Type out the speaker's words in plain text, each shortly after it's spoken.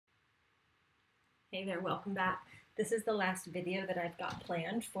Hey there, welcome back. This is the last video that I've got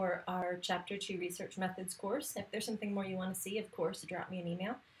planned for our Chapter 2 Research Methods course. If there's something more you want to see, of course, drop me an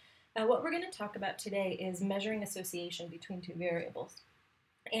email. What we're going to talk about today is measuring association between two variables.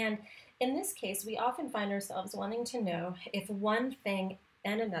 And in this case, we often find ourselves wanting to know if one thing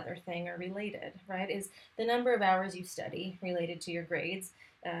and another thing are related, right? Is the number of hours you study related to your grades?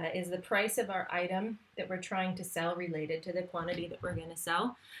 Is the price of our item that we're trying to sell related to the quantity that we're going to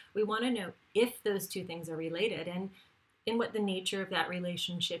sell? We want to know if those two things are related and what the nature of that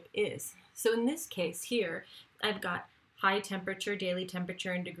relationship is. So in this case here, I've got high temperature, daily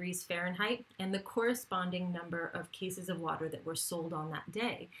temperature in degrees Fahrenheit, and the corresponding number of cases of water that were sold on that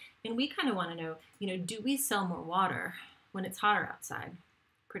day. And we kind of want to know, do we sell more water when it's hotter outside?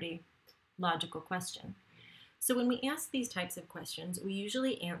 Pretty logical question. So when we ask these types of questions, we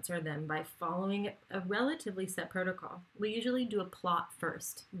usually answer them by following a relatively set protocol. We usually do a plot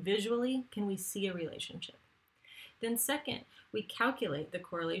first. Visually, can we see a relationship? Then second, we calculate the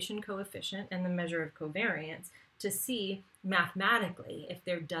correlation coefficient and the measure of covariance to see mathematically if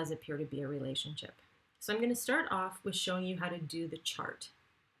there does appear to be a relationship. So I'm going to start off with showing you how to do the chart.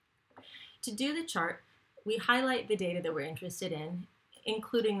 To do the chart, we highlight the data that we're interested in,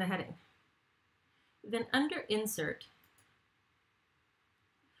 including the heading. Then under Insert,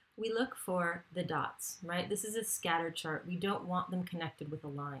 we look for the dots, right? This is a scatter chart. We don't want them connected with a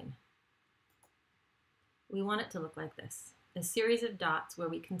line. We want it to look like this, a series of dots where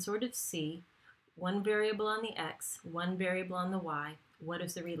we can sort of see one variable on the x, one variable on the y. What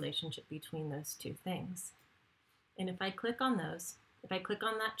is the relationship between those two things? And if I click on those, if I click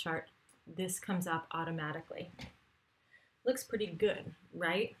on that chart, this comes up automatically. Looks pretty good,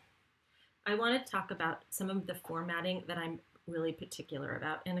 right? I want to talk about some of the formatting that I'm really particular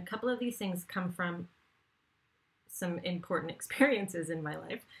about. And a couple of these things come from some important experiences in my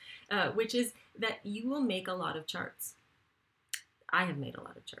life, which is that you will make a lot of charts. I have made a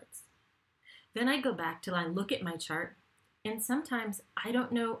lot of charts. Then I go back till I look at my chart, and sometimes I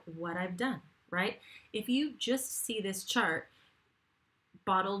don't know what I've done, right? If you just see this chart,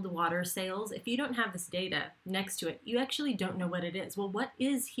 bottled water sales, if you don't have this data next to it, you actually don't know what it is. Well, what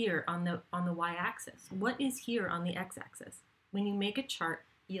is here on the y-axis? What is here on the x-axis? When you make a chart,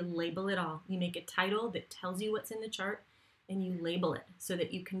 you label it all. You make a title that tells you what's in the chart, and you label it so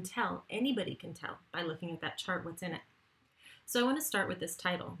that you can tell, anybody can tell by looking at that chart what's in it. So I want to start with this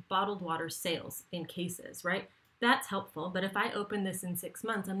title, bottled water sales in cases, right? That's helpful, but if I open this in 6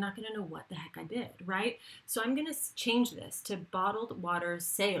 months, I'm not going to know what the heck I did, right? So I'm going to change this to bottled water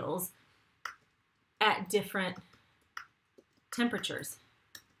sales at different temperatures,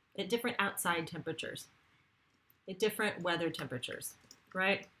 at different outside temperatures, at different weather temperatures,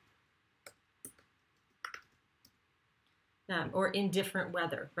 right? Or in different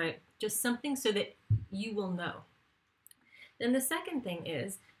weather, right? Just something so that you will know. Then the second thing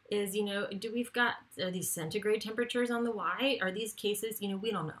is we've got these centigrade temperatures on the y? Are these cases,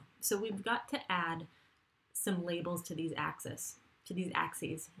 we don't know. So we've got to add some labels to these axes.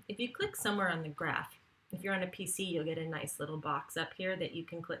 If you click somewhere on the graph, if you're on a PC, you'll get a nice little box up here that you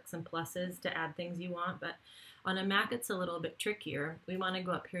can click some pluses to add things you want. But on a Mac, it's a little bit trickier. We want to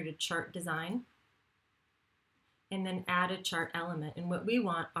go up here to Chart Design and then add a chart element. And what we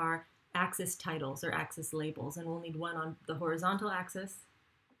want are axis titles or axis labels. And we'll need one on the horizontal axis,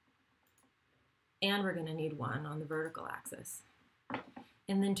 and we're going to need one on the vertical axis.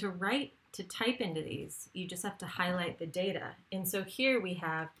 And then to type into these, you just have to highlight the data. And so here we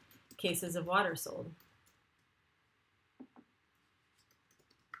have cases of water sold.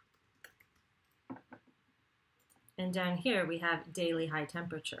 And down here we have daily high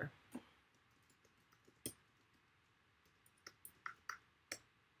temperature.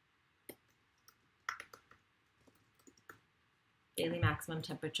 Daily maximum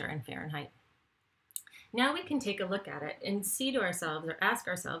temperature in Fahrenheit. Now we can take a look at it and see to ourselves or ask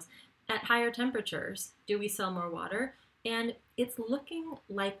ourselves, at higher temperatures, do we sell more water? And it's looking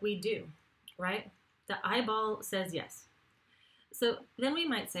like we do, right? The eyeball says yes. So then we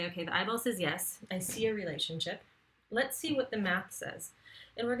might say, okay, the eyeball says yes, I see a relationship. Let's see what the math says.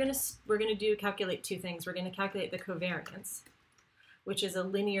 And we're gonna calculate two things. We're gonna calculate the covariance, which is a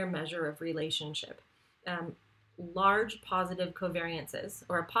linear measure of relationship. Large positive covariances,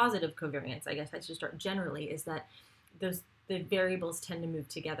 or a positive covariance, I guess I should start generally, is that the variables tend to move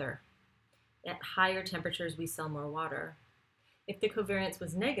together. At higher temperatures, we sell more water. If the covariance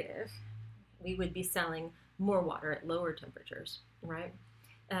was negative, we would be selling more water at lower temperatures, right?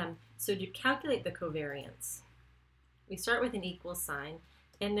 So to calculate the covariance, we start with an equal sign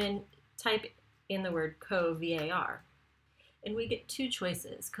and then type in the word co-VAR. And we get two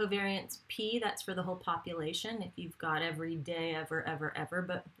choices. Covariance P, that's for the whole population, if you've got every day ever, ever, ever,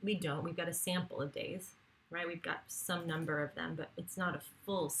 but we don't. We've got a sample of days, right? We've got some number of them, but it's not a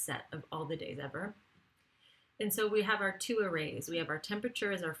full set of all the days ever. And so we have our two arrays. We have our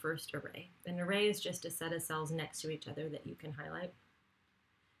temperature as our first array. An array is just a set of cells next to each other that you can highlight.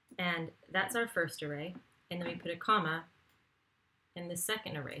 And that's our first array. And then we put a comma in the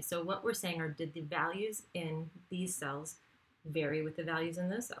second array. So what we're saying are, did the values in these cells vary with the values in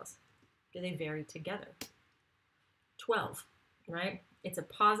those cells? Do they vary together? 12, right? It's a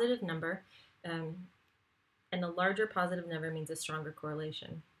positive number, and a larger positive number means a stronger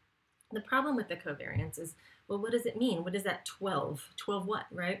correlation. The problem with the covariance is, well, what does it mean? What is that 12? 12 what,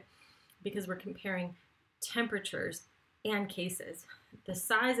 right? Because we're comparing temperatures and cases. The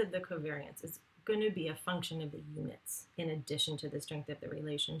size of the covariance is going to be a function of the units in addition to the strength of the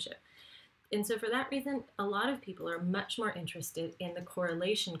relationship. And so for that reason, a lot of people are much more interested in the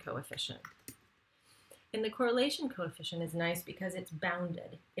correlation coefficient. And the correlation coefficient is nice because it's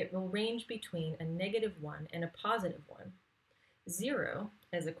bounded. It will range between a -1 and a +1. 0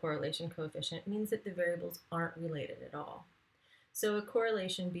 as a correlation coefficient means that the variables aren't related at all. So a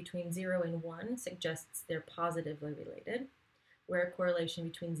correlation between 0 and 1 suggests they're positively related, where a correlation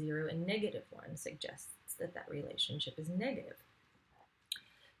between 0 and -1 suggests that that relationship is negative.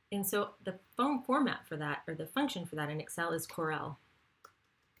 And so the format for that, or the function for that in Excel, is correl.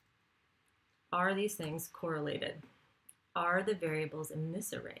 Are these things correlated? Are the variables in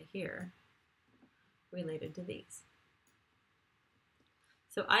this array here related to these?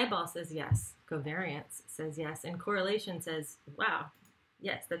 So eyeball says yes, covariance says yes, and correlation says, wow,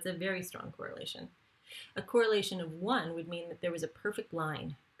 yes, that's a very strong correlation. A correlation of 1 would mean that there was a perfect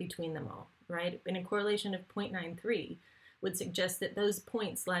line between them all, right? And a correlation of 0.93 would suggest that those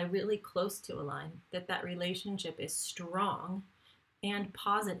points lie really close to a line, that that relationship is strong and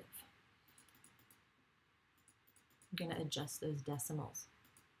positive. I'm going to adjust those decimals.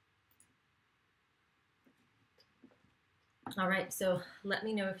 All right, so let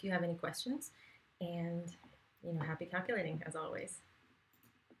me know if you have any questions, and happy calculating as always.